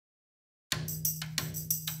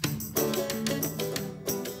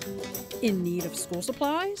In need of school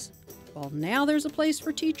supplies? Well, now there's a place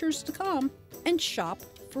for teachers to come and shop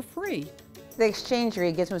for free. The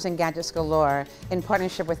Exchangeree, Gizmos and Gadgets Galore, in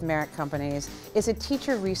partnership with Merit Companies, is a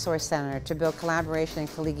teacher resource center to build collaboration and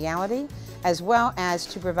collegiality, as well as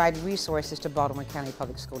to provide resources to Baltimore County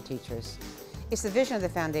Public School teachers. It's the vision of the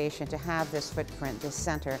foundation to have this footprint, this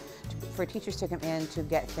center, for teachers to come in to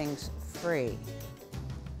get things free.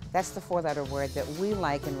 That's the four-letter word that we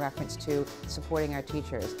like in reference to supporting our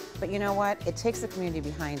teachers. But you know what? It takes the community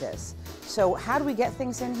behind us. So how do we get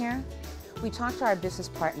things in here? We talk to our business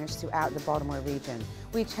partners throughout the Baltimore region.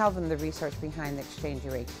 We tell them the research behind the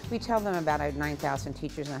Exchangeree. We tell them about our 9,000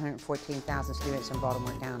 teachers and 114,000 students in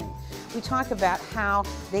Baltimore County. We talk about how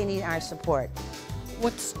they need our support.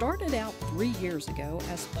 What started out 3 years ago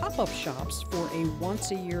as pop-up shops for a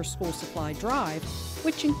once-a-year school supply drive,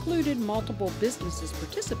 which included multiple businesses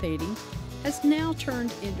participating, has now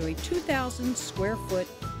turned into a 2,000 square foot,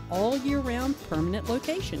 all-year-round permanent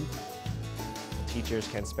location. Teachers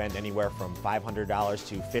can spend anywhere from $500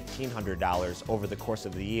 to $1,500 over the course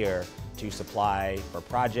of the year to supply for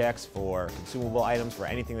projects, for consumable items, for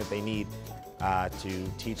anything that they need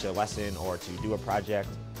to teach a lesson or to do a project.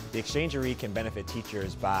 The Exchangeree can benefit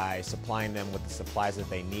teachers by supplying them with the supplies that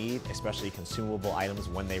they need, especially consumable items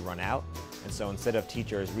when they run out. And so instead of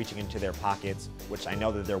teachers reaching into their pockets, which I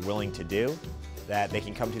know that they're willing to do, that they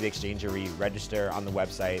can come to the Exchangeree, register on the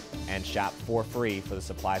website, and shop for free for the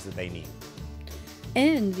supplies that they need.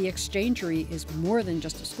 And the Exchangeree is more than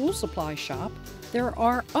just a school supply shop. There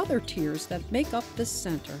are other tiers that make up this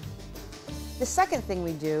center. The second thing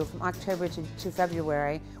we do from October to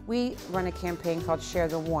February, we run a campaign called Share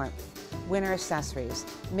the Warmth, winter accessories,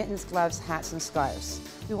 mittens, gloves, hats, and scarves.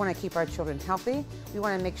 We want to keep our children healthy. We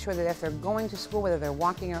want to make sure that if they're going to school, whether they're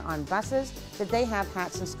walking or on buses, that they have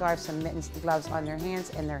hats and scarves and mittens and gloves on their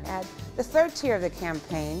hands and their head. The third tier of the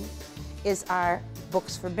campaign is our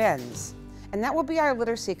Books for Bins. And that will be our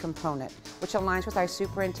literacy component, which aligns with our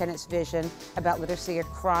superintendent's vision about literacy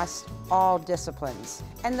across all disciplines.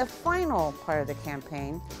 And the final part of the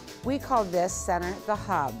campaign, we call this center the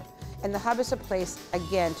Hub. And the Hub is a place,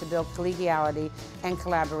 again, to build collegiality and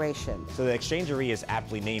collaboration. So the Exchangeree is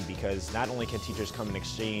aptly named because not only can teachers come and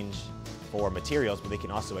exchange for materials, but they can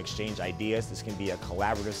also exchange ideas. This can be a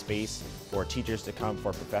collaborative space for teachers to come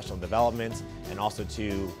for professional development and also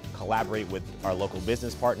to collaborate with our local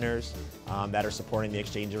business partners that are supporting the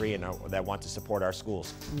Exchangeree and that want to support our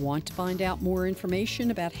schools. Want to find out more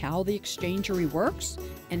information about how the Exchangeree works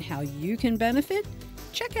and how you can benefit?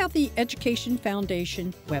 Check out the Education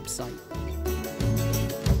Foundation website.